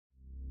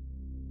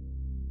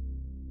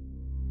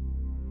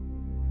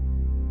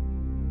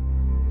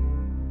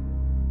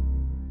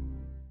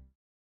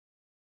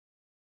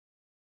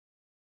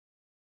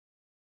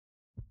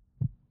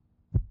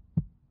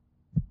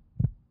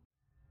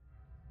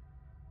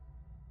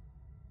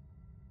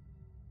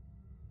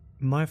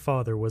My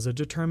father was a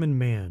determined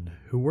man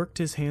who worked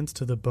his hands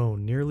to the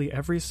bone nearly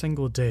every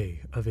single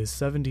day of his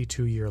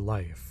 72-year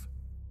life.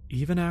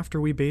 Even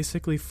after we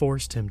basically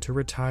forced him to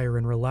retire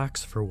and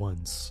relax for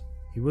once,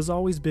 he was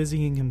always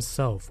busying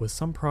himself with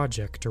some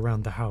project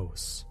around the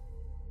house.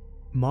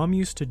 Mom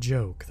used to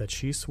joke that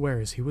she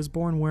swears he was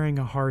born wearing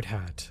a hard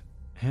hat,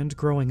 and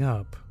growing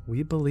up,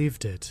 we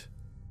believed it.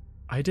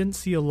 I didn't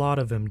see a lot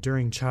of him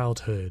during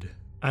childhood,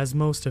 as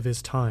most of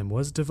his time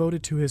was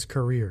devoted to his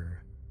career.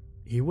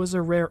 He was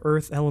a rare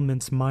earth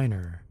elements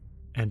miner,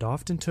 and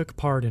often took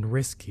part in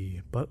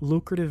risky but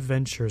lucrative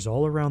ventures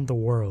all around the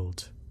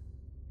world.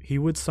 He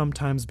would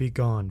sometimes be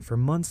gone for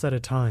months at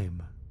a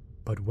time,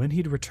 but when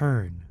he'd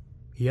return,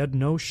 he had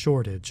no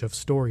shortage of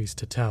stories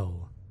to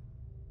tell.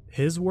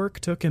 His work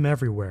took him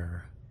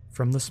everywhere,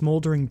 from the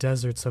smoldering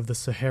deserts of the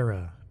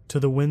Sahara to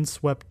the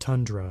windswept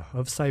tundra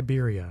of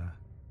Siberia.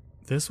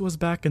 This was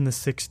back in the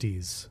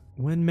 60s,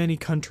 when many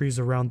countries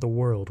around the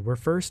world were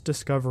first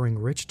discovering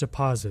rich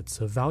deposits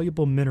of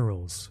valuable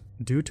minerals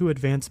due to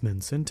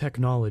advancements in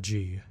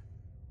technology.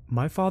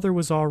 My father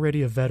was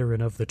already a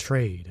veteran of the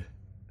trade,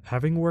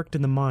 having worked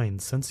in the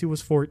mines since he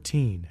was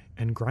 14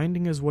 and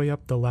grinding his way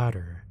up the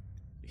ladder.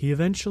 He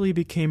eventually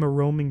became a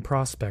roaming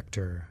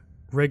prospector,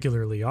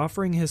 regularly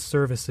offering his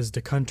services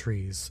to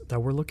countries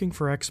that were looking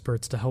for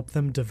experts to help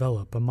them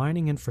develop a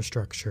mining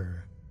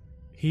infrastructure.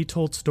 He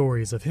told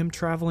stories of him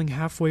traveling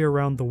halfway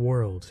around the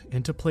world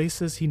into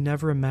places he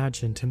never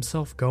imagined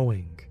himself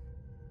going.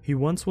 He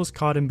once was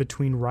caught in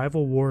between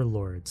rival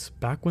warlords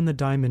back when the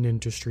diamond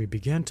industry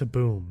began to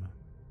boom.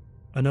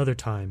 Another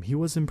time, he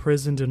was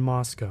imprisoned in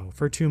Moscow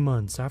for 2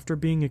 months after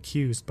being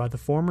accused by the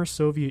former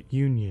Soviet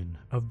Union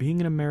of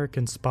being an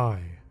American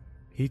spy.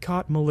 He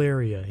caught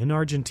malaria in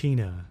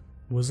Argentina,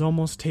 was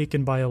almost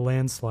taken by a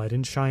landslide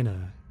in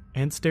China,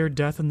 and stared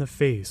death in the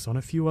face on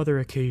a few other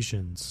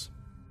occasions.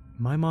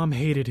 My mom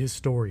hated his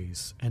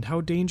stories and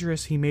how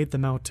dangerous he made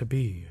them out to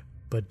be,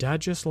 but Dad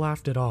just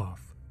laughed it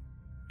off.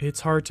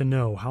 It's hard to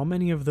know how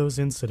many of those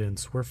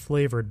incidents were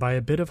flavored by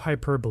a bit of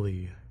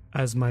hyperbole,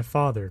 as my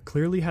father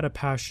clearly had a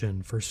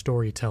passion for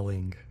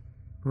storytelling.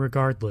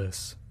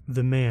 Regardless,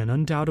 the man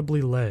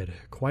undoubtedly led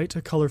quite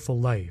a colorful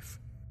life,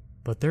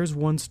 but there's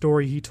one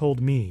story he told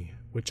me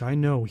which I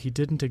know he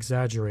didn't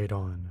exaggerate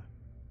on.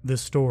 The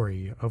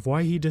story of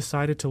why he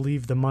decided to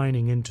leave the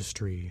mining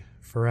industry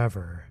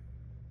forever.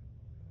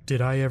 "Did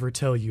I ever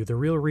tell you the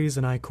real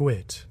reason I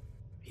quit?"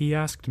 He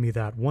asked me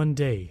that one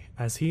day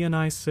as he and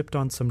I sipped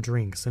on some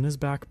drinks in his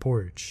back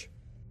porch.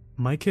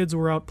 My kids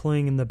were out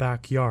playing in the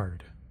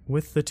backyard,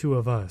 with the two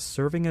of us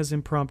serving as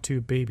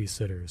impromptu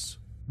babysitters,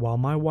 while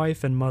my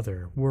wife and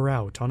mother were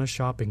out on a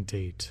shopping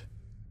date.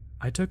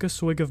 I took a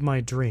swig of my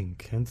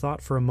drink and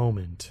thought for a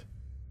moment.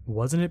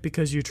 "Wasn't it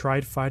because you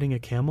tried fighting a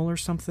camel or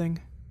something?"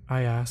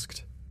 I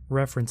asked,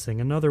 referencing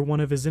another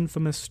one of his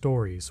infamous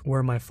stories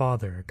where my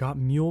father got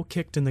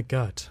mule-kicked in the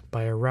gut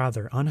by a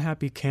rather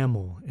unhappy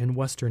camel in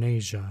Western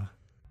Asia.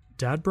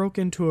 Dad broke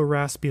into a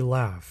raspy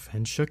laugh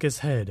and shook his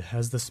head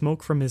as the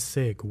smoke from his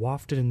cig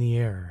wafted in the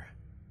air.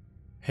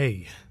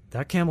 "Hey,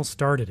 that camel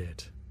started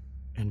it.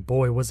 And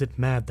boy was it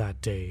mad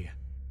that day.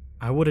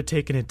 I would have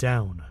taken it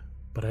down,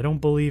 but I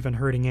don't believe in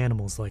hurting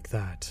animals like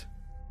that."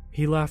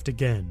 He laughed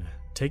again,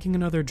 taking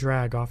another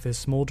drag off his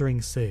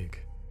smoldering cig.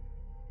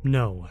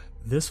 "No,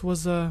 this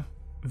was a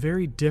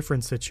very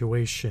different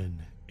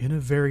situation, in a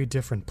very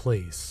different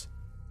place."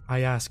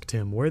 I asked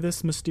him where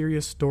this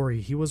mysterious story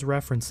he was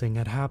referencing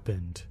had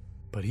happened,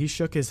 but he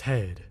shook his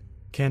head.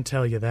 "Can't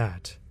tell you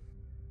that."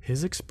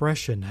 His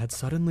expression had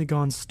suddenly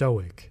gone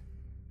stoic,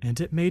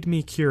 and it made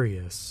me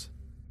curious.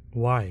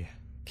 "Why?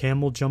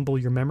 Camel jumble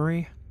your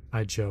memory?"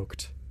 I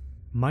joked.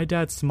 My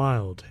dad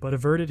smiled, but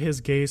averted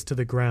his gaze to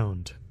the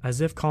ground, as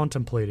if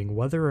contemplating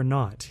whether or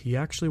not he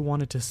actually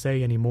wanted to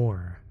say any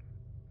more.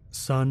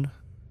 "Son,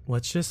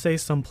 let's just say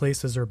some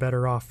places are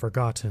better off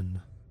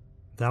forgotten."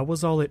 That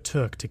was all it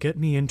took to get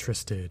me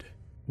interested.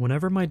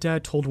 Whenever my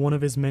dad told one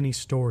of his many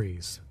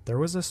stories, there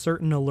was a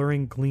certain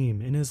alluring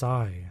gleam in his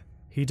eye.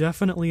 He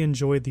definitely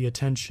enjoyed the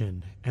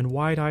attention and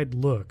wide-eyed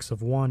looks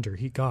of wonder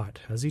he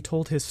got as he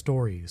told his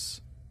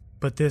stories.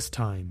 But this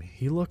time,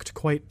 he looked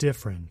quite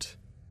different.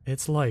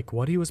 It's like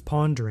what he was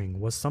pondering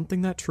was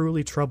something that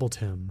truly troubled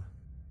him.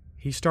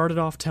 He started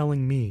off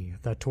telling me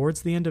that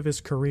towards the end of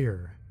his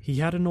career, he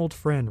had an old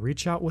friend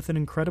reach out with an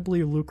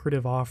incredibly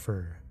lucrative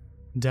offer.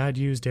 Dad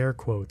used air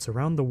quotes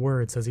around the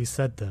words as he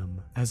said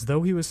them, as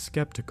though he was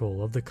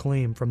skeptical of the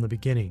claim from the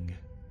beginning.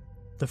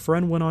 The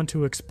friend went on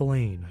to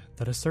explain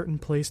that a certain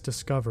place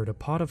discovered a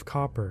pot of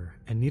copper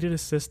and needed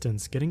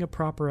assistance getting a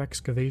proper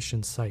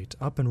excavation site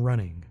up and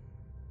running.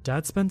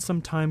 Dad spent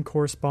some time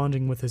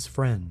corresponding with his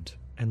friend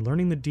and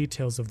learning the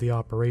details of the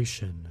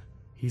operation.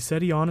 He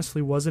said he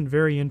honestly wasn't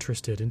very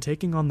interested in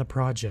taking on the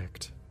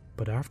project,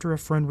 but after a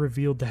friend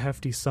revealed the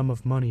hefty sum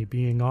of money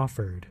being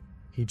offered,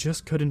 he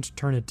just couldn't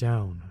turn it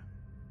down.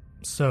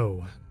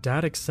 So,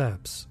 Dad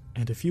accepts,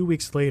 and a few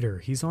weeks later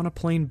he's on a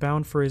plane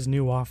bound for his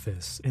new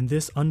office in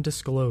this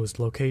undisclosed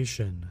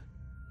location.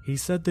 He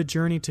said the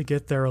journey to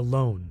get there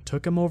alone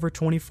took him over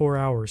 24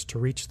 hours to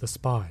reach the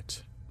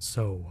spot,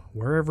 So,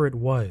 wherever it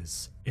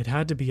was, it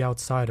had to be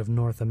outside of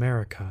North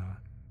America.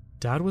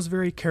 Dad was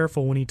very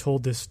careful when he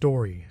told this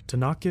story to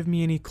not give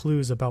me any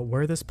clues about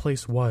where this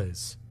place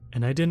was,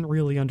 and I didn't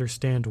really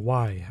understand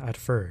why at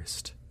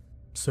first.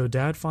 So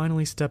Dad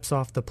finally steps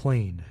off the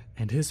plane,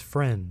 and his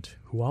friend,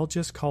 who I'll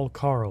just call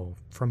Carl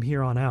from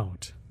here on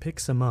out,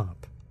 picks him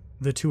up.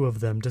 The two of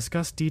them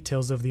discuss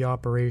details of the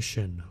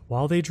operation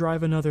while they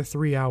drive another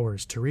 3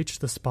 hours to reach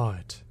the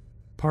spot.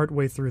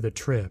 Partway through the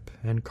trip,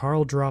 and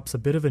Carl drops a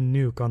bit of a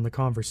nuke on the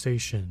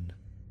conversation.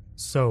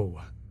 So,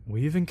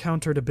 we've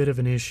encountered a bit of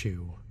an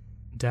issue.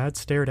 Dad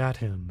stared at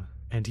him,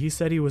 and he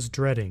said he was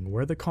dreading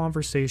where the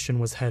conversation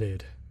was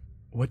headed.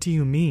 "What do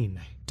you mean?"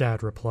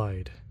 Dad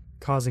replied,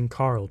 causing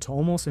Carl to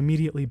almost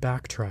immediately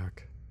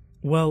backtrack.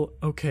 "Well,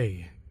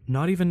 okay,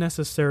 not even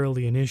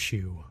necessarily an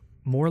issue,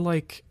 more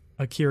like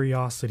a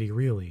curiosity,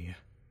 really."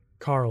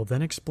 Carl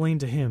then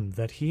explained to him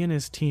that he and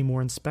his team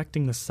were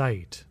inspecting the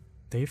site.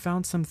 They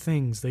found some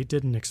things they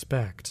didn't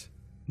expect.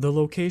 The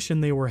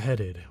location they were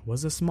headed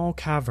was a small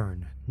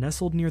cavern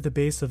nestled near the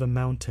base of a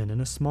mountain in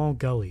a small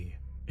gully.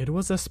 It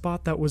was a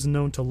spot that was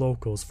known to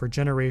locals for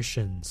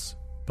generations,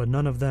 but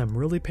none of them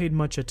really paid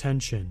much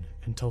attention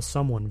until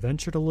someone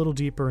ventured a little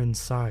deeper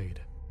inside.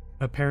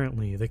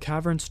 Apparently, the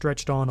cavern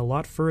stretched on a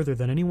lot further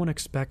than anyone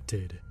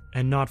expected,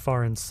 and not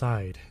far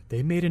inside,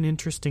 they made an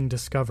interesting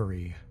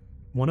discovery.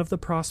 One of the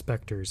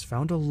prospectors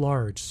found a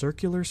large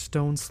circular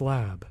stone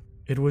slab.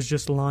 It was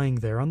just lying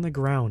there on the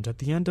ground at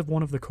the end of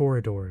one of the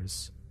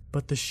corridors,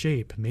 but the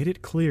shape made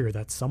it clear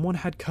that someone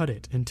had cut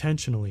it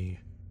intentionally.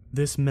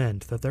 This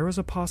meant that there was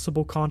a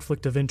possible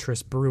conflict of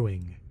interest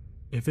brewing.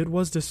 If it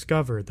was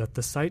discovered that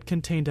the site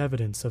contained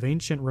evidence of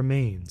ancient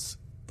remains,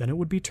 then it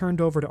would be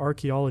turned over to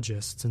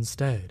archaeologists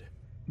instead.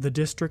 The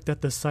district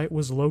that the site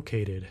was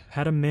located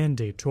had a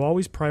mandate to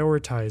always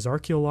prioritize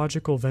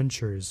archaeological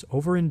ventures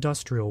over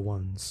industrial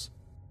ones.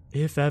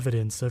 If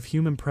evidence of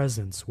human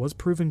presence was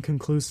proven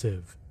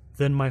conclusive,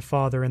 then my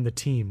father and the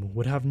team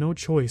would have no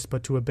choice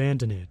but to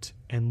abandon it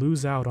and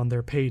lose out on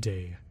their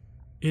payday.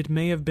 It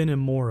may have been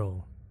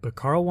immoral, but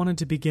Carl wanted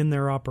to begin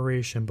their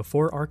operation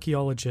before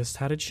archaeologists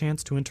had a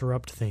chance to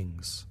interrupt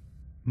things.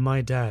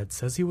 My dad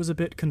says he was a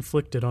bit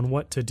conflicted on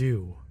what to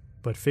do,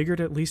 but figured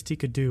at least he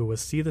could do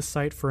was see the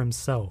site for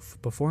himself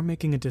before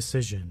making a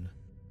decision.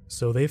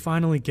 So they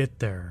finally get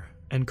there,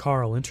 and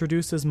Carl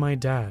introduces my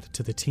dad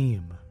to the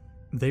team.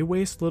 They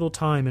waste little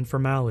time in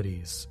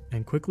formalities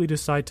and quickly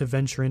decide to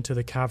venture into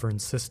the cavern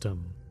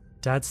system.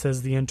 Dad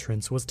says the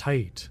entrance was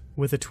tight,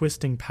 with a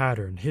twisting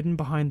pattern hidden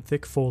behind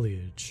thick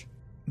foliage.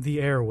 The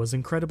air was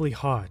incredibly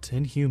hot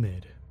and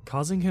humid,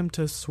 causing him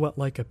to sweat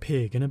like a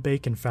pig in a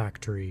bacon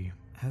factory,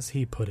 as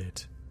he put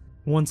it.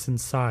 Once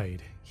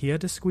inside, he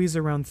had to squeeze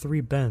around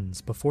 3 bends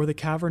before the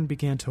cavern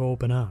began to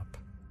open up.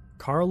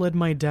 Carl led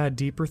my dad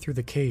deeper through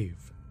the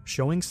cave,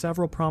 showing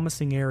several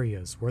promising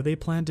areas where they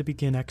planned to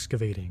begin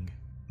excavating.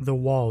 The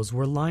walls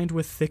were lined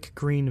with thick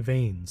green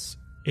veins,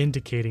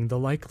 indicating the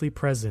likely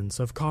presence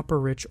of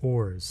copper-rich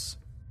ores.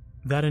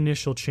 That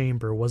initial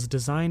chamber was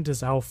designed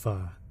as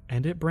Alpha,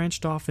 and it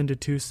branched off into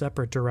 2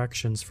 separate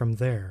directions from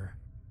there,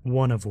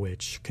 one of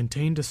which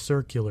contained a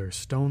circular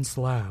stone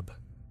slab.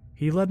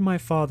 He led my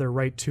father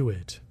right to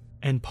it,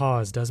 and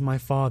paused as my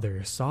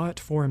father saw it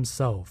for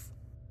himself.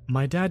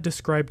 My dad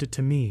described it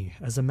to me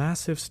as a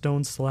massive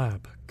stone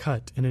slab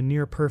cut in a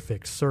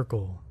near-perfect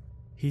circle.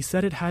 He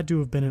said it had to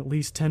have been at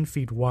least 10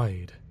 feet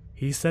wide.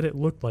 He said it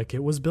looked like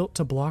it was built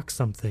to block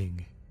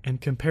something, and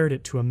compared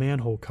it to a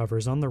manhole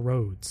covers on the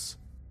roads.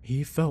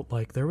 He felt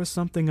like there was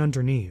something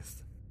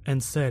underneath,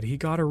 and said he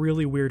got a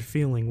really weird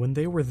feeling when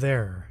they were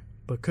there,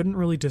 but couldn't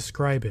really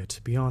describe it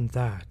beyond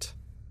that.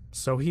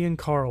 So he and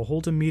Carl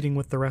hold a meeting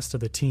with the rest of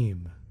the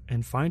team,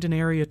 and find an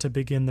area to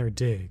begin their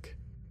dig.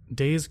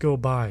 Days go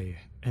by,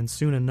 and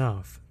soon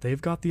enough,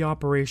 they've got the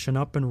operation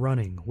up and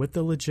running with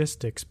the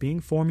logistics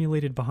being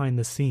formulated behind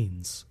the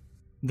scenes.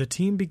 The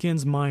team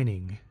begins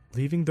mining,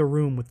 leaving the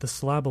room with the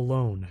slab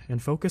alone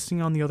and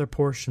focusing on the other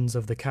portions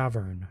of the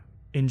cavern.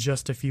 In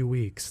just a few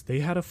weeks, they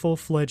had a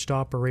full-fledged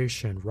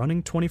operation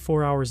running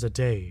 24 hours a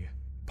day.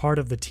 Part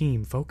of the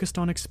team focused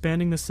on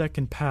expanding the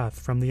second path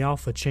from the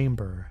Alpha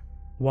chamber,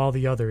 while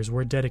the others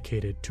were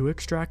dedicated to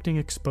extracting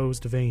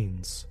exposed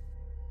veins.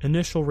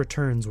 Initial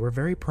returns were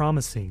very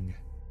promising,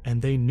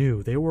 and they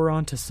knew they were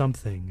onto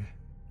something.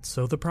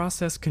 So the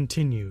process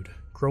continued,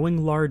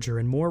 growing larger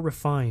and more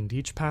refined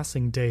each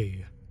passing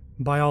day.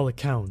 By all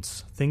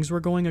accounts, things were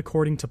going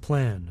according to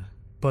plan,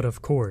 but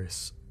of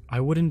course, I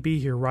wouldn't be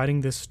here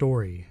writing this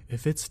story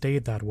if it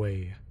stayed that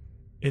way.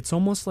 It's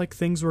almost like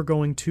things were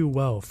going too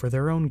well for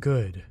their own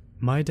good.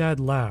 My dad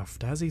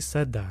laughed as he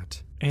said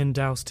that, and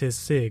doused his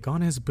cig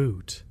on his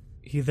boot.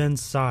 He then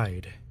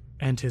sighed,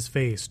 and his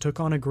face took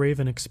on a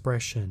graven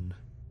expression.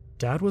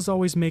 Dad was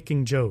always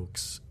making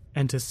jokes,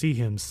 and to see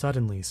him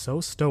suddenly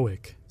so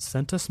stoic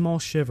sent a small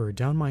shiver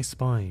down my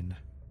spine.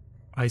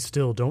 I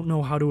still don't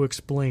know how to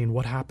explain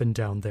what happened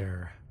down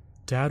there.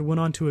 Dad went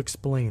on to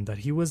explain that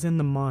he was in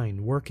the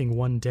mine working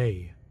one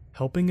day,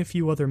 helping a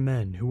few other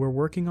men who were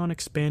working on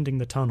expanding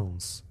the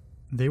tunnels.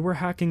 They were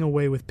hacking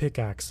away with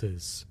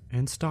pickaxes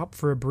and stopped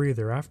for a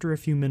breather after a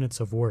few minutes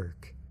of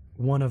work.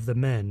 One of the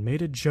men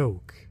made a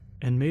joke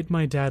and made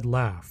my dad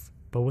laugh,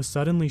 but was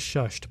suddenly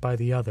shushed by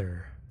the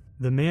other.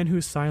 The man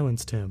who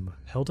silenced him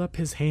held up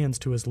his hands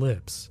to his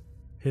lips.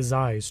 His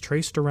eyes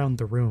traced around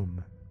the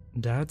room.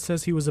 Dad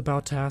says he was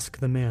about to ask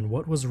the man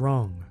what was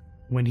wrong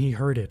when he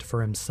heard it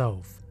for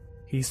himself.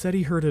 He said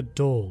he heard a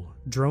dull,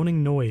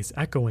 droning noise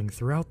echoing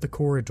throughout the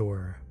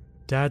corridor.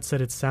 Dad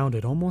said it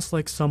sounded almost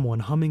like someone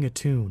humming a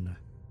tune.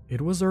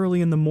 It was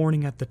early in the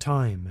morning at the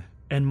time,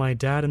 and my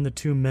dad and the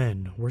two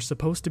men were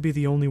supposed to be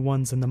the only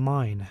ones in the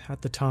mine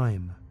at the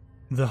time.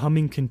 The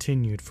humming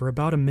continued for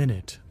about a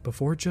minute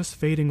before just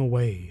fading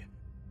away.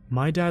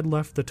 My dad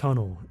left the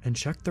tunnel and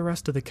checked the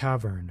rest of the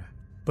cavern,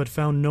 but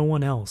found no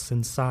one else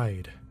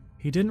inside.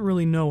 He didn't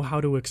really know how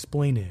to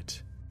explain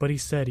it, but he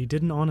said he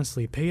didn't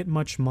honestly pay it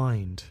much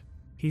mind.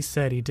 He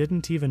said he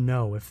didn't even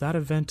know if that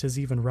event is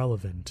even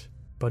relevant,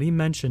 but he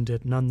mentioned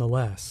it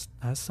nonetheless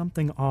as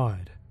something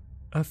odd.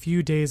 A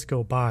few days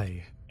go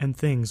by, and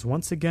things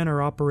once again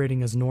are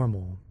operating as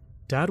normal.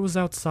 Dad was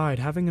outside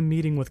having a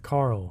meeting with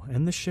Carl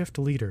and the shift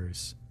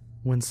leaders,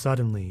 when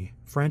suddenly,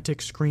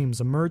 frantic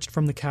screams emerged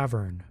from the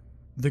cavern.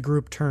 The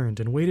group turned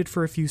and waited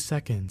for a few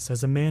seconds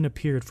as a man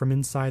appeared from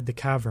inside the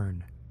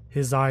cavern.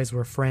 His eyes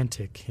were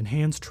frantic and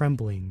hands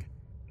trembling.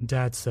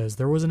 Dad says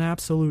there was an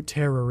absolute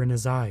terror in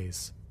his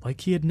eyes,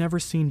 like he had never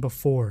seen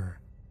before.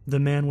 The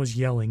man was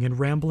yelling and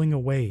rambling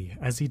away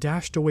as he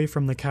dashed away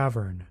from the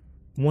cavern.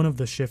 One of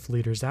the shift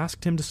leaders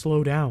asked him to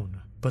slow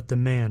down, but the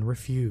man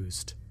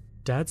refused.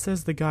 Dad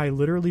says the guy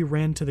literally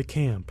ran to the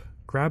camp,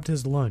 grabbed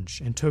his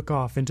lunch, and took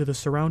off into the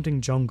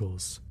surrounding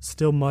jungles,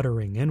 still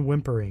muttering and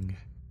whimpering.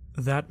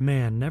 That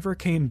man never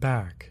came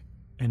back,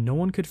 and no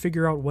one could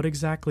figure out what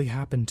exactly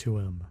happened to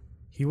him.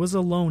 He was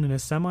alone in a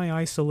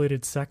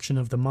semi-isolated section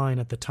of the mine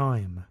at the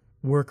time.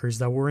 Workers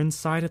that were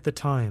inside at the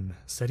time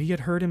said he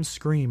had heard him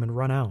scream and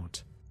run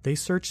out. They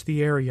searched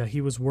the area he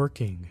was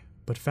working,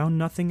 but found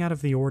nothing out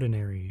of the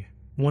ordinary.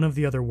 One of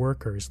the other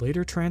workers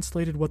later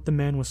translated what the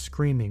man was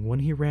screaming when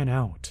he ran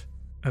out.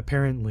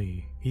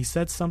 Apparently, he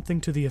said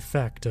something to the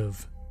effect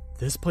of,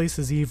 "This place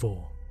is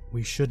evil.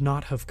 We should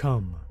not have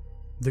come."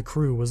 The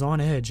crew was on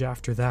edge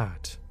after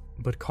that,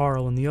 but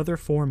Carl and the other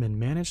foreman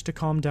managed to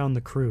calm down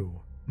the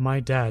crew. My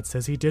dad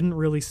says he didn't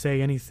really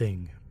say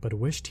anything, but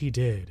wished he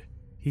did.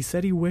 He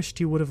said he wished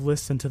he would have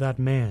listened to that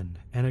man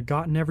and had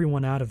gotten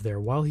everyone out of there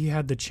while he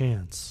had the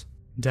chance.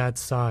 Dad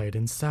sighed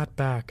and sat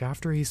back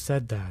after he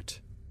said that,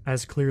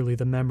 as clearly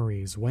the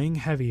memories weighing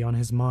heavy on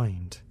his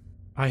mind.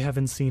 I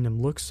haven't seen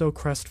him look so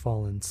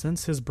crestfallen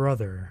since his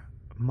brother,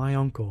 my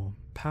uncle,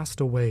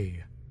 passed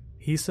away.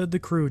 He said the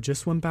crew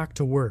just went back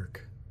to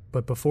work,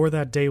 but before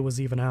that day was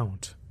even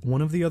out,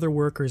 one of the other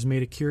workers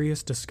made a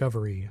curious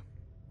discovery.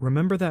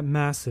 Remember that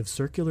massive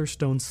circular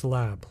stone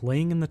slab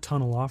laying in the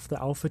tunnel off the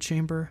Alpha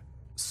chamber?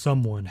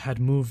 Someone had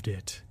moved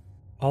it.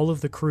 All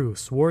of the crew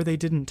swore they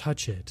didn't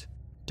touch it.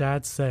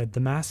 Dad said the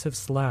massive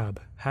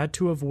slab had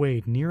to have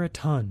weighed near a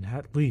ton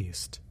at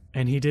least,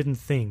 and he didn't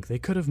think they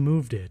could have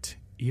moved it,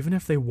 even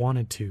if they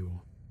wanted to.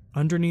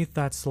 Underneath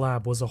that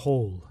slab was a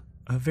hole,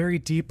 a very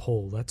deep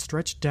hole that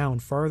stretched down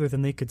farther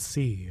than they could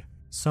see.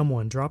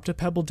 Someone dropped a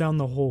pebble down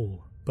the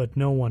hole, but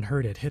no one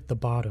heard it hit the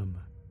bottom.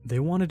 They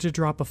wanted to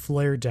drop a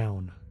flare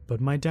down,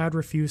 but my dad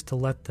refused to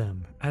let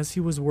them, as he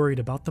was worried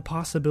about the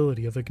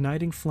possibility of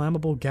igniting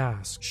flammable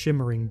gas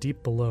shimmering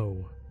deep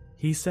below.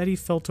 He said he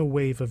felt a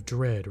wave of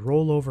dread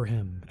roll over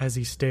him as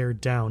he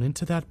stared down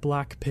into that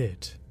black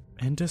pit,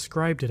 and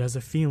described it as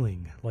a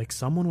feeling like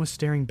someone was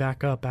staring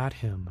back up at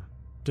him.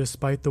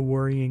 Despite the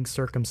worrying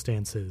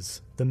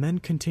circumstances, the men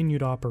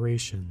continued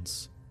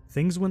operations.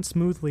 Things went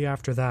smoothly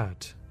after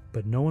that,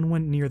 but no one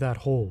went near that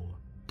hole.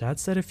 Dad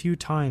said a few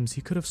times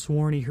he could have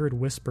sworn he heard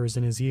whispers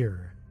in his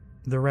ear.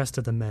 The rest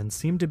of the men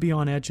seemed to be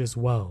on edge as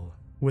well,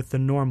 with the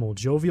normal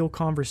jovial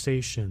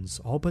conversations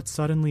all but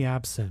suddenly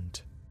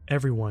absent.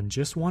 Everyone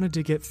just wanted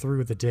to get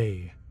through the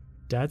day.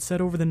 Dad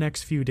said over the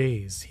next few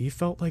days he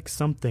felt like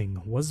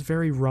something was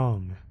very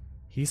wrong.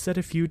 He said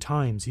a few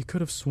times he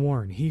could have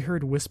sworn he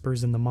heard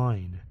whispers in the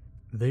mine.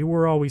 They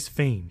were always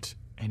faint,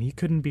 and he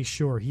couldn't be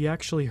sure he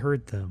actually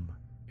heard them.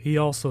 He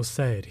also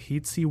said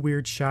he'd see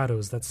weird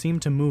shadows that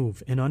seemed to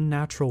move in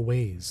unnatural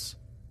ways.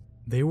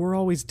 They were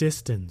always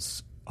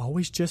distant,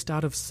 always just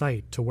out of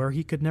sight to where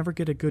he could never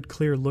get a good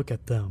clear look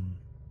at them.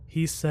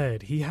 He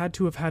said he had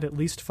to have had at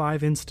least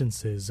 5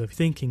 instances of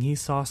thinking he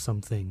saw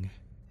something.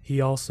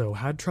 He also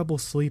had trouble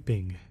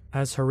sleeping,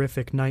 as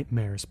horrific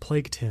nightmares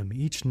plagued him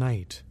each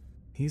night.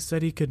 He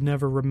said he could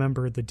never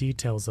remember the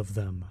details of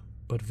them,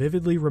 but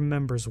vividly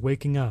remembers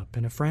waking up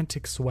in a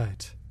frantic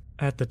sweat.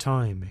 At the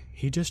time,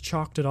 he just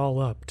chalked it all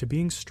up to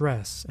being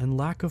stress and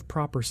lack of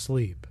proper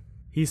sleep.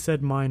 He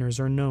said miners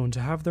are known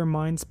to have their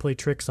minds play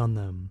tricks on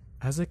them,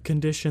 as a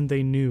condition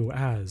they knew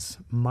as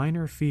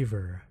miner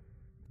fever.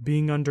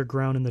 Being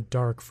underground in the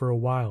dark for a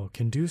while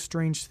can do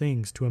strange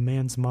things to a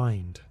man's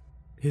mind.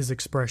 His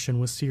expression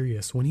was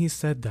serious when he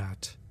said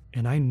that,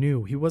 and I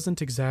knew he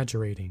wasn't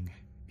exaggerating.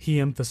 He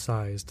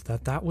emphasized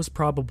that that was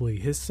probably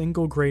his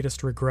single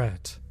greatest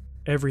regret.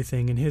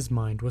 Everything in his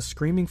mind was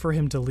screaming for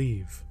him to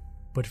leave,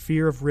 but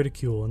fear of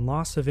ridicule and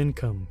loss of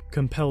income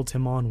compelled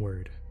him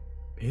onward.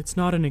 It's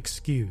not an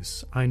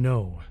excuse, I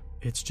know.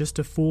 It's just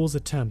a fool's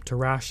attempt to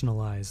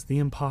rationalize the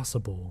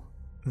impossible.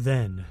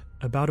 Then,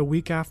 about a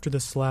week after the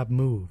slab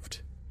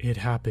moved, it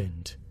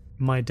happened.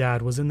 My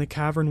dad was in the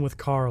cavern with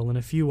Carl and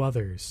a few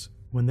others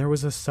when there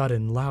was a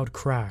sudden, loud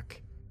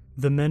crack.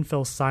 The men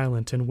fell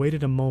silent and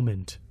waited a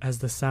moment as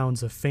the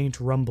sounds of faint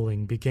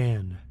rumbling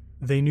began.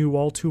 They knew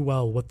all too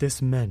well what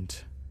this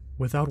meant.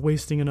 Without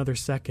wasting another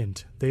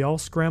second, they all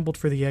scrambled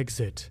for the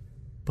exit,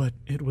 but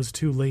it was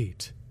too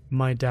late.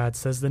 My dad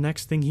says the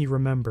next thing he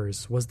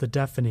remembers was the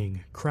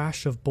deafening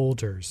crash of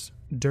boulders,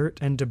 dirt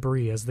and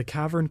debris as the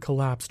cavern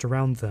collapsed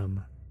around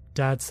them.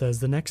 Dad says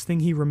the next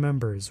thing he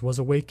remembers was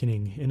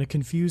awakening in a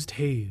confused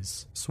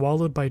haze,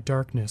 swallowed by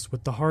darkness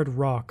with the hard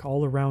rock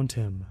all around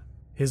him.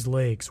 His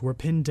legs were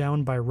pinned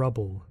down by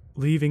rubble,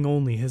 leaving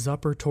only his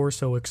upper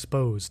torso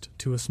exposed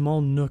to a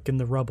small nook in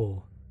the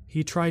rubble.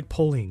 He tried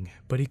pulling,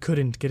 but he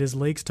couldn't get his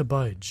legs to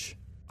budge.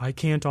 I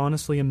can't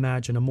honestly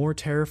imagine a more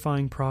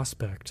terrifying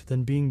prospect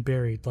than being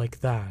buried like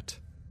that.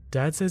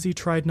 Dad says he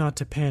tried not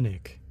to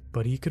panic,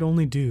 but he could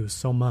only do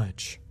so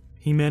much.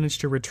 He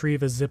managed to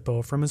retrieve a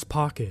Zippo from his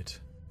pocket,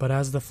 but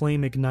as the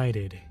flame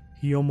ignited,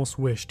 he almost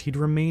wished he'd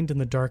remained in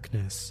the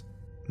darkness.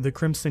 The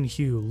crimson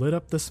hue lit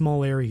up the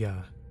small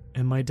area,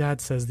 and my dad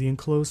says the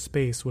enclosed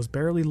space was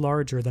barely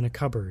larger than a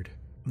cupboard.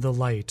 The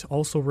light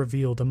also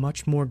revealed a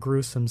much more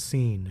gruesome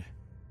scene.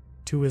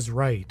 To his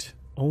right,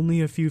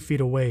 only a few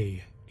feet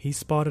away, he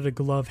spotted a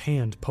gloved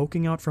hand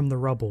poking out from the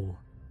rubble.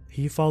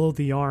 He followed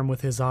the arm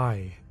with his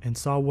eye and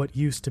saw what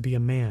used to be a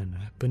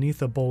man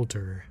beneath a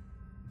boulder.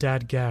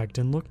 Dad gagged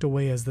and looked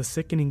away as the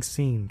sickening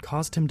scene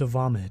caused him to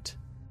vomit.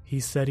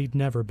 He said he'd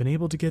never been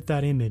able to get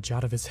that image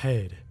out of his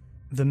head.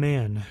 The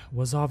man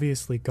was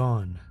obviously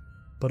gone,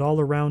 but all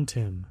around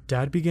him,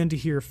 Dad began to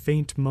hear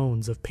faint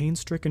moans of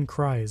pain-stricken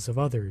cries of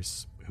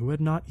others who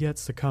had not yet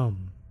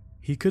succumbed.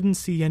 He couldn't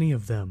see any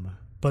of them,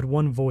 but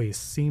one voice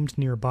seemed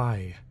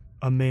nearby,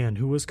 a man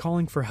who was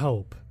calling for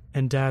help,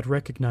 and Dad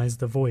recognized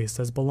the voice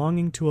as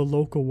belonging to a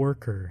local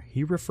worker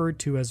he referred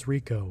to as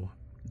Rico.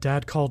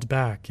 Dad called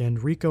back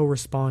and Rico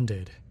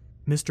responded,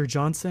 "Mr.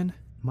 Johnson?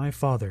 My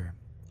father.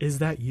 Is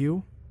that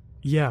you?"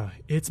 "Yeah,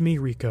 it's me,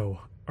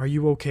 Rico. Are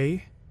you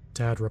okay?"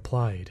 Dad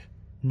replied.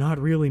 "Not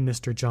really,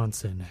 Mr.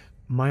 Johnson.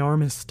 My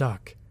arm is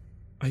stuck.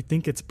 I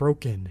think it's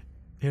broken.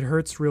 It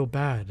hurts real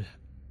bad.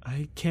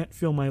 I can't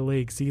feel my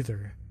legs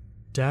either."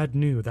 Dad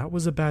knew that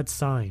was a bad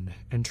sign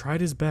and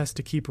tried his best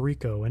to keep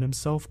Rico and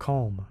himself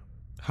calm.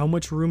 "How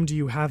much room do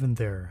you have in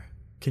there?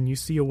 Can you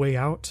see a way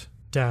out?"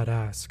 Dad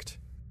asked.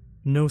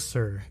 "No,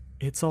 sir.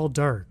 It's all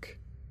dark.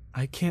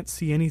 I can't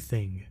see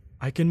anything.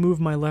 I can move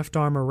my left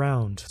arm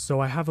around, so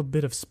I have a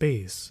bit of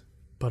space,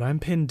 but I'm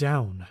pinned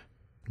down."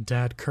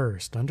 Dad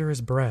cursed under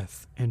his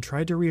breath and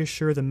tried to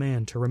reassure the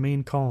man to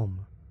remain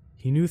calm.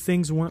 He knew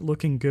things weren't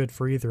looking good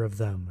for either of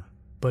them,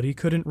 but he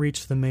couldn't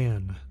reach the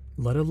man,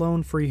 let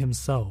alone free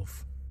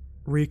himself.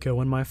 Rico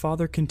and my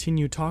father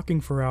continued talking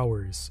for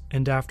hours,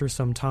 and after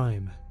some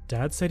time,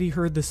 Dad said he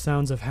heard the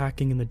sounds of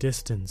hacking in the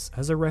distance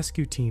as a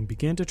rescue team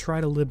began to try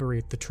to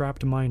liberate the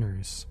trapped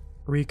miners.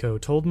 Rico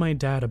told my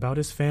dad about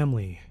his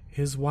family,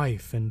 his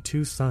wife, and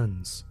 2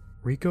 sons.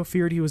 Rico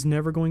feared he was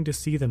never going to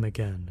see them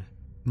again.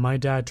 My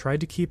dad tried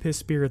to keep his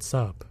spirits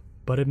up,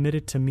 but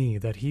admitted to me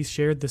that he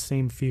shared the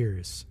same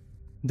fears.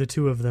 The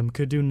 2 of them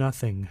could do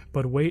nothing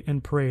but wait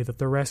and pray that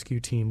the rescue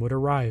team would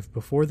arrive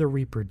before the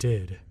Reaper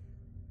did.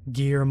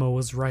 Guillermo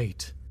was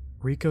right.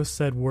 Rico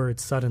said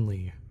words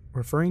suddenly,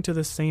 referring to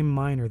the same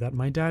miner that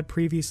my dad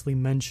previously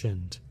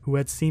mentioned, who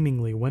had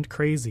seemingly went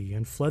crazy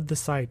and fled the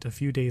site a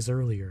few days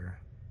earlier.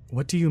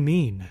 "What do you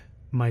mean?"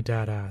 my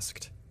dad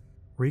asked.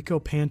 Rico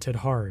panted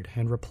hard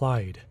and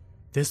replied,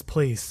 "This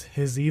place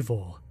is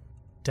evil."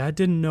 Dad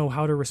didn't know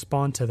how to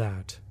respond to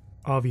that.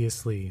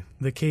 Obviously,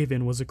 the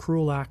cave-in was a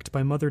cruel act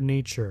by Mother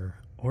Nature,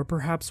 or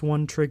perhaps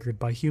one triggered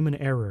by human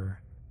error,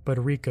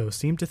 but Rico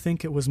seemed to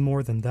think it was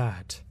more than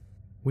that.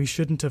 "We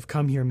shouldn't have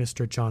come here,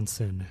 Mr.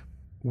 Johnson.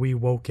 We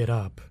woke it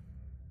up."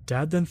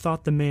 Dad then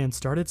thought the man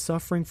started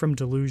suffering from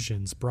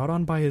delusions brought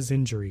on by his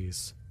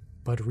injuries,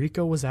 but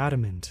Rico was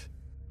adamant.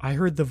 "I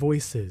heard the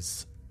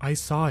voices. I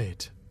saw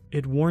it.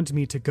 It warned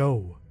me to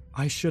go.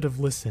 I should have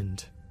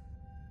listened."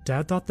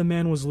 Dad thought the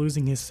man was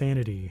losing his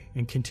sanity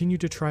and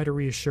continued to try to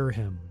reassure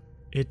him.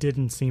 It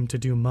didn't seem to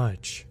do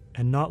much,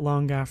 and not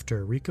long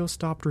after, Rico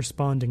stopped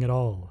responding at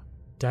all.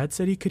 Dad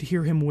said he could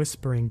hear him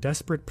whispering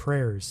desperate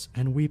prayers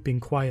and weeping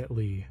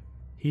quietly.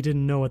 He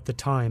didn't know at the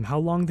time how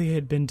long they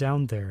had been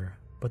down there,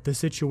 but the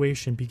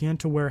situation began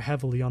to wear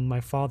heavily on my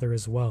father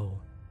as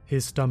well.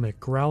 His stomach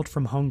growled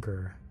from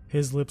hunger,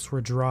 his lips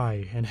were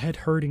dry and head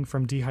hurting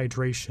from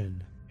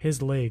dehydration.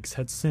 His legs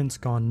had since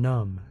gone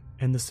numb,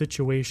 and the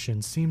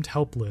situation seemed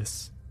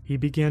helpless. He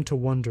began to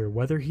wonder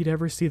whether he'd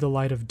ever see the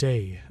light of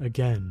day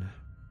again.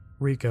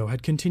 Rico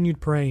had continued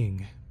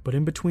praying, but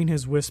in between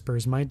his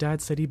whispers, my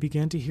dad said he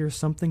began to hear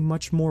something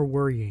much more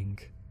worrying.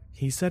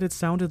 He said it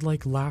sounded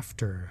like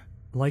laughter.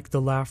 like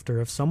the laughter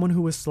of someone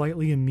who was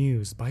slightly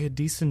amused by a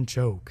decent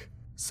joke.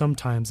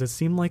 Sometimes it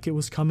seemed like it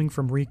was coming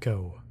from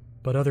Rico,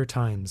 but other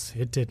times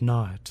it did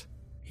not.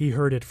 He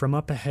heard it from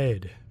up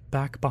ahead,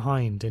 back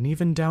behind, and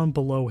even down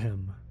below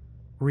him.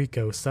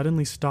 Rico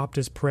suddenly stopped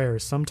his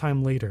prayers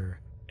sometime later,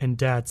 and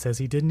Dad says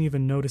he didn't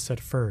even notice at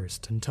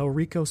first until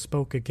Rico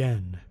spoke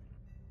again.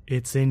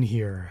 "It's in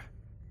here."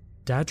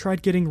 Dad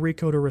tried getting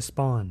Rico to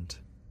respond,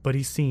 but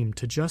he seemed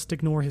to just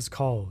ignore his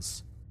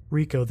calls.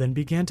 Rico then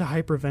began to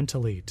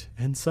hyperventilate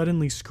and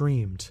suddenly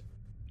screamed.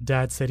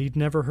 Dad said he'd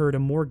never heard a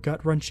more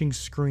gut-wrenching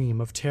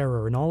scream of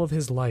terror in all of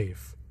his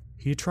life.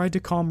 He tried to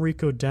calm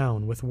Rico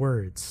down with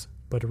words,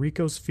 but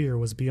Rico's fear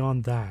was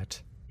beyond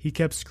that. He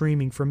kept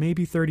screaming for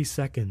maybe 30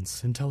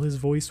 seconds until his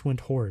voice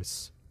went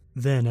hoarse.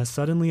 Then, as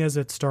suddenly as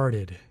it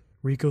started,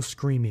 Rico's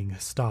screaming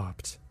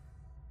stopped.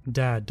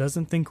 Dad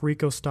doesn't think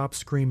Rico stopped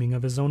screaming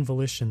of his own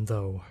volition,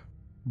 though.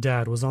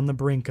 Dad was on the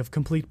brink of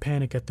complete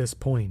panic at this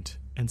point,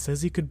 and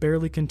says he could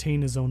barely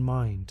contain his own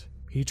mind.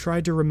 He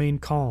tried to remain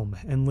calm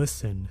and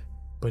listen,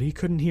 but he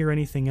couldn't hear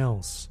anything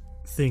else.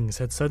 Things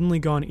had suddenly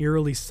gone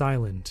eerily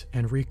silent,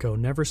 and Rico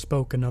never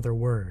spoke another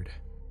word.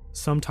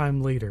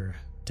 Sometime later,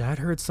 Dad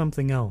heard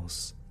something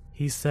else.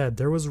 He said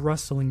there was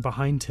rustling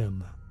behind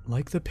him,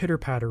 like the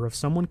pitter-patter of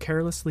someone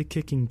carelessly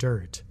kicking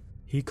dirt.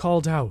 He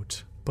called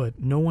out, but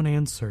no one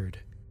answered.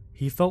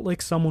 He felt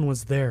like someone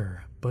was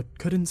there, but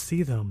couldn't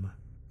see them.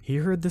 He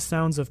heard the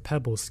sounds of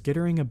pebbles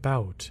skittering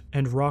about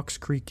and rocks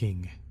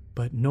creaking,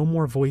 but no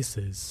more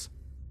voices.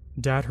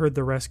 Dad heard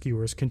the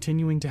rescuers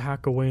continuing to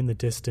hack away in the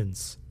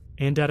distance,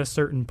 and at a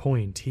certain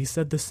point he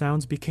said the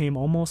sounds became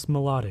almost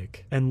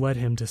melodic and led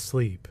him to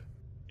sleep.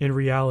 In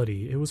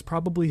reality, it was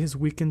probably his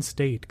weakened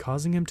state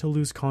causing him to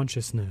lose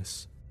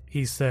consciousness.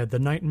 He said the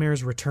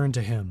nightmares returned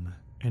to him,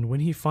 and when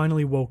he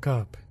finally woke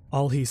up,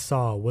 all he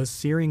saw was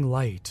searing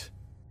light.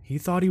 He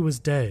thought he was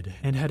dead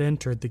and had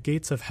entered the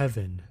gates of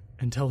heaven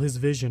until his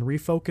vision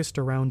refocused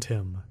around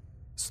him.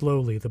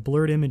 Slowly, the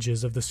blurred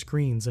images of the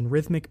screens and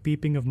rhythmic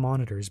beeping of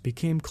monitors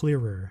became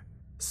clearer.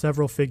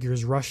 Several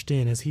figures rushed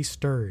in as he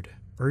stirred,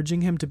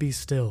 urging him to be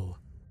still.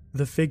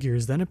 The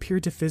figures then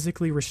appeared to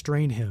physically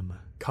restrain him,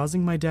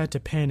 causing my dad to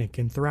panic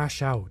and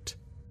thrash out.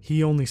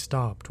 He only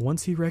stopped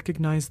once he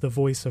recognized the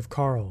voice of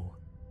Carl.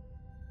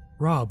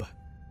 Rob,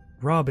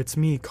 it's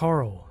me,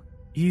 Carl.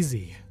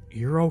 Easy,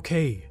 you're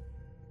okay."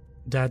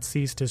 Dad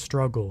ceased his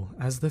struggle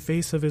as the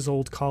face of his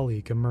old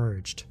colleague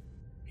emerged.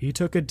 He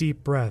took a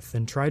deep breath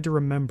and tried to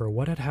remember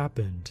what had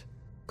happened.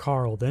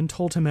 Carl then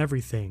told him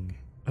everything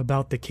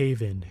about the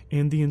cave-in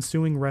and the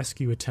ensuing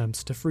rescue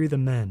attempts to free the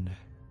men.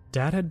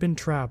 Dad had been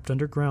trapped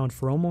underground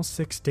for almost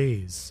 6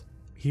 days.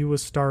 He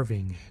was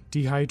starving,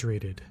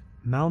 dehydrated,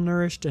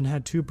 malnourished, and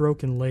had 2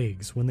 broken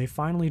legs when they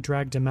finally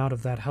dragged him out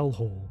of that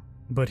hellhole.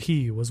 But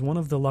he was one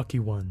of the lucky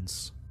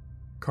ones.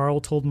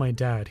 Carl told my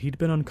dad he'd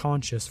been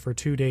unconscious for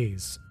 2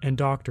 days, and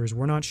doctors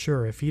were not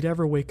sure if he'd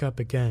ever wake up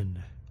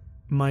again.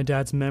 My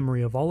dad's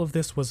memory of all of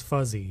this was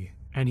fuzzy,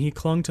 and he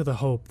clung to the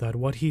hope that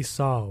what he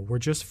saw were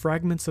just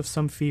fragments of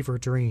some fever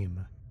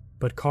dream.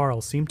 But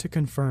Carl seemed to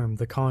confirm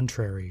the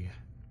contrary.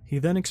 He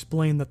then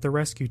explained that the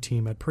rescue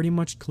team had pretty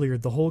much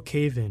cleared the whole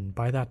cave-in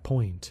by that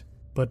point,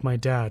 but my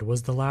dad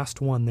was the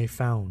last one they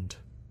found.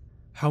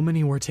 "How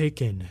many were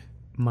taken?"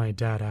 my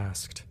dad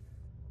asked.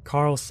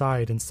 Carl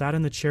sighed and sat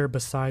in the chair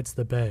beside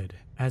the bed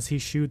as he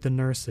shooed the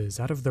nurses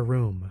out of the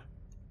room.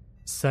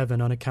 7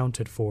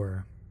 unaccounted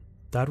for.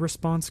 That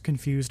response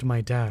confused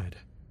my dad.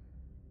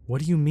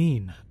 "What do you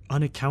mean,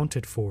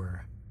 unaccounted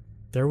for?"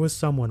 There was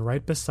someone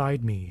right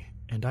beside me,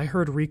 and I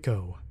heard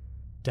Rico.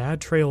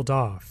 Dad trailed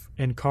off,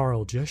 and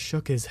Carl just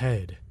shook his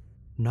head.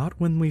 "Not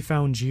when we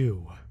found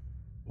you."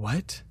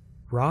 "What?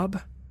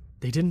 Rob?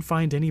 They didn't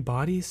find any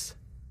bodies?"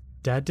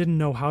 Dad didn't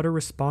know how to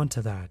respond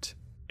to that,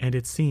 and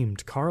it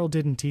seemed Carl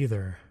didn't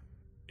either.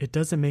 "It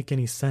doesn't make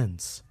any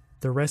sense.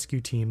 The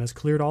rescue team has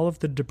cleared all of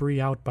the debris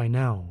out by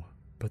now,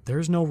 but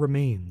there's no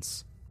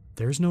remains.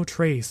 There's no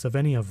trace of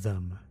any of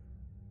them."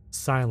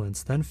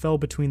 Silence then fell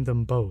between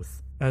them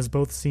both, as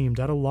both seemed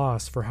at a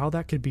loss for how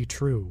that could be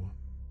true.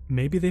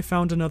 Maybe they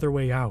found another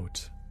way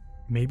out.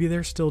 Maybe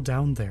they're still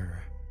down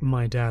there,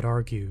 my dad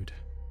argued.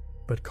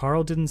 But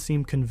Carl didn't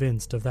seem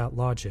convinced of that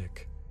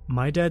logic.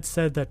 My dad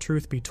said that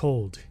truth be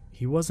told,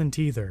 he wasn't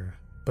either,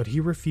 but he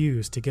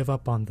refused to give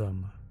up on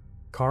them.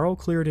 Carl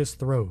cleared his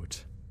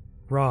throat.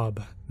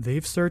 "Rob,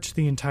 they've searched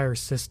the entire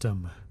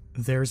system.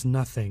 There's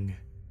nothing."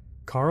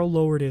 Carl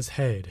lowered his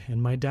head,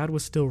 and my dad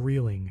was still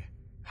reeling.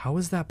 "How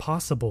is that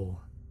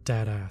possible?"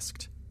 Dad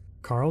asked.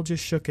 Carl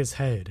just shook his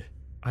head.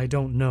 "I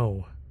don't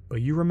know,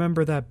 but you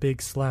remember that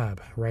big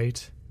slab,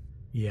 right?"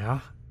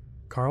 "Yeah?"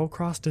 Carl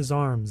crossed his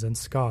arms and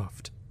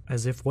scoffed,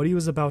 as if what he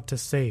was about to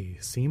say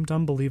seemed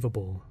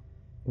unbelievable.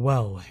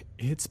 "Well,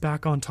 it's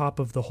back on top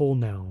of the hole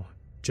now,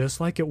 just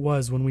like it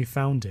was when we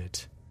found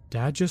it."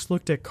 Dad just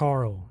looked at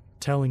Carl,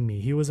 telling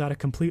me he was at a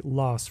complete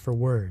loss for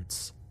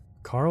words.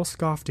 Carl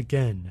scoffed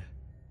again.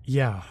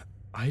 "Yeah,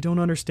 I don't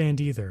understand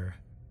either.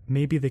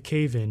 Maybe the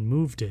cave-in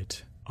moved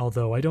it,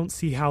 although I don't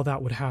see how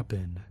that would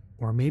happen.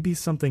 Or maybe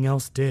something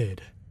else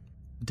did."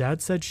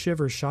 Dad said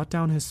shivers shot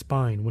down his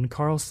spine when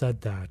Carl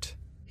said that.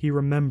 He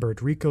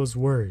remembered Rico's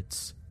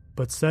words,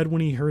 but said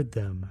when he heard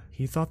them,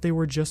 he thought they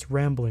were just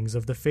ramblings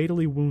of the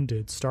fatally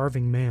wounded,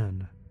 starving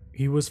man.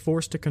 He was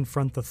forced to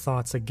confront the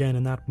thoughts again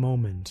in that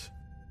moment.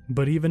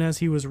 But even as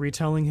he was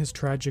retelling his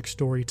tragic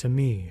story to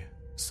me,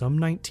 some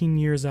 19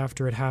 years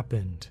after it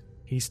happened,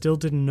 he still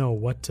didn't know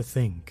what to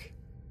think.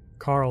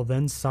 Carl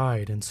then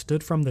sighed and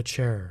stood from the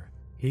chair.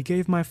 He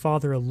gave my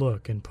father a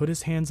look and put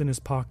his hands in his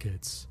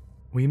pockets.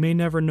 We may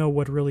never know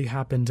what really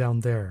happened down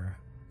there,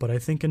 but I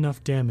think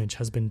enough damage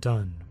has been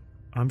done.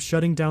 I'm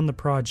shutting down the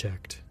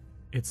project.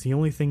 It's the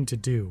only thing to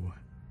do.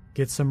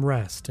 Get some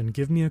rest and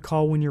give me a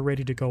call when you're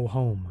ready to go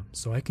home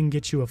so I can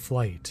get you a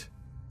flight.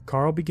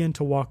 Carl began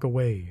to walk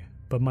away,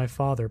 but my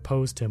father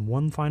posed him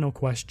one final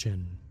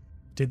question.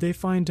 Did they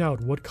find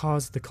out what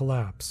caused the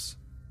collapse?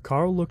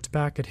 Carl looked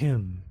back at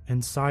him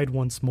and sighed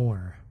once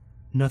more.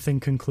 Nothing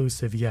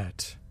conclusive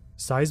yet.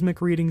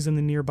 Seismic readings in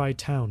the nearby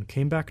town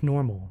came back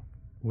normal.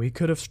 We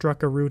could have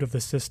struck a root of the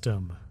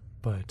system,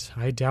 but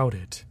I doubt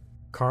it.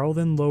 Carl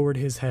then lowered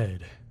his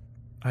head.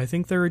 I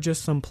think there are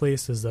just some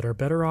places that are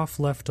better off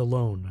left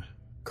alone.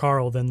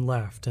 Carl then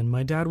left, and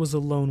my dad was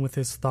alone with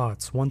his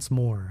thoughts once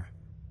more.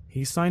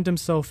 He signed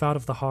himself out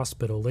of the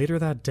hospital later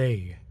that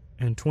day,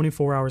 and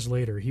 24 hours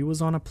later he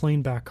was on a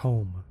plane back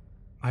home.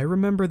 I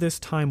remember this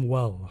time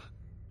well.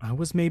 I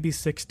was maybe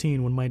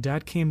 16 when my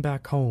dad came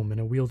back home in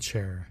a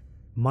wheelchair.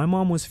 My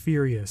mom was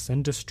furious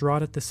and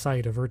distraught at the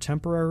sight of her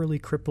temporarily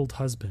crippled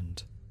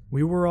husband.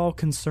 We were all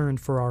concerned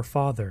for our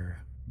father,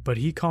 but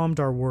he calmed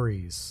our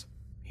worries.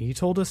 He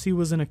told us he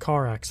was in a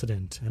car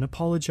accident and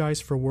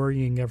apologized for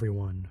worrying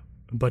everyone,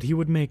 but he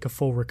would make a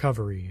full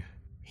recovery.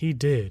 He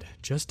did,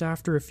 just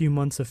after a few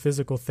months of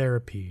physical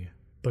therapy,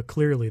 but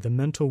clearly the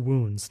mental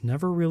wounds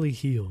never really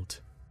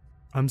healed.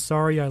 I'm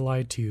sorry I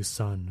lied to you,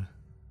 son,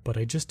 but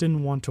I just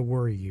didn't want to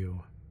worry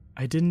you.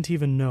 I didn't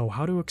even know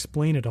how to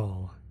explain it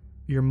all.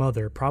 Your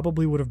mother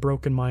probably would have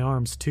broken my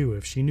arms too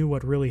if she knew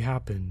what really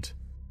happened.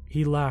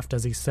 He laughed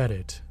as he said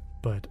it,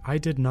 but I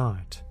did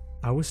not.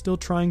 I was still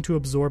trying to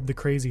absorb the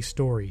crazy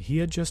story he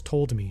had just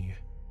told me.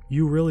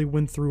 You really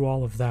went through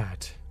all of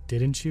that,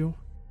 didn't you?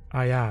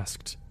 I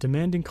asked,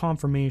 demanding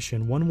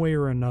confirmation one way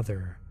or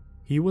another.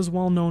 He was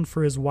well known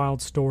for his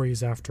wild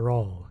stories after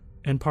all,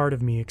 and part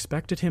of me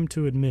expected him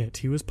to admit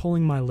he was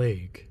pulling my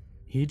leg.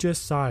 He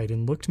just sighed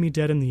and looked me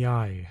dead in the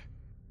eye.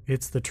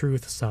 It's the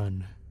truth,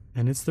 son,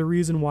 and it's the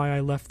reason why I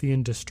left the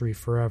industry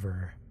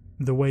forever.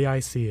 The way I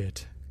see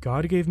it,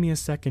 God gave me a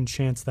second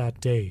chance that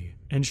day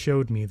and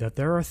showed me that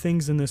there are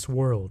things in this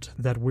world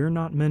that we're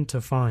not meant to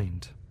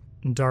find.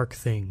 Dark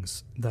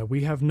things that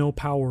we have no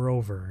power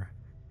over.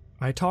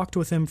 I talked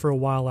with him for a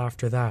while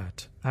after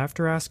that,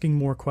 after asking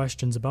more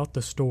questions about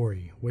the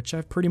story, which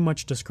I've pretty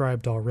much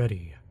described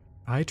already.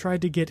 I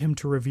tried to get him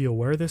to reveal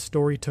where this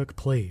story took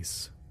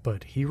place,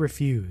 but he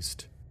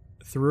refused.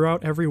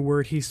 Throughout every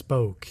word he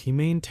spoke, he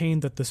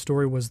maintained that the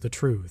story was the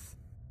truth.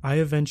 I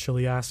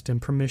eventually asked him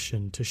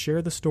permission to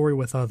share the story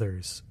with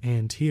others,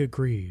 and he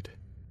agreed.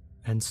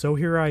 And so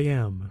here I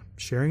am,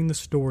 sharing the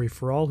story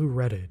for all who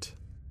read it.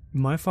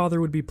 My father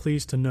would be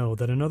pleased to know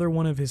that another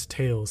one of his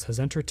tales has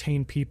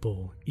entertained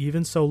people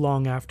even so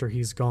long after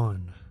he's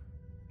gone.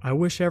 I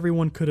wish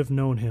everyone could have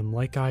known him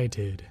like I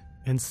did,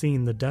 and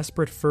seen the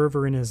desperate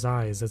fervor in his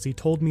eyes as he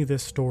told me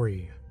this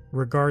story.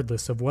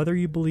 Regardless of whether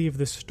you believe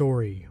this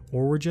story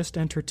or were just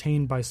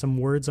entertained by some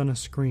words on a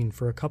screen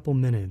for a couple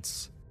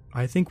minutes,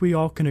 I think we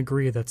all can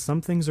agree that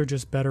some things are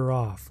just better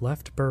off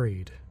left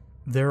buried.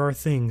 There are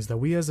things that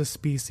we as a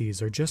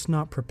species are just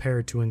not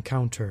prepared to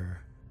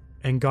encounter.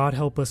 And God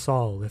help us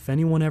all if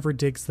anyone ever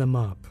digs them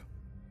up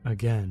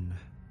again.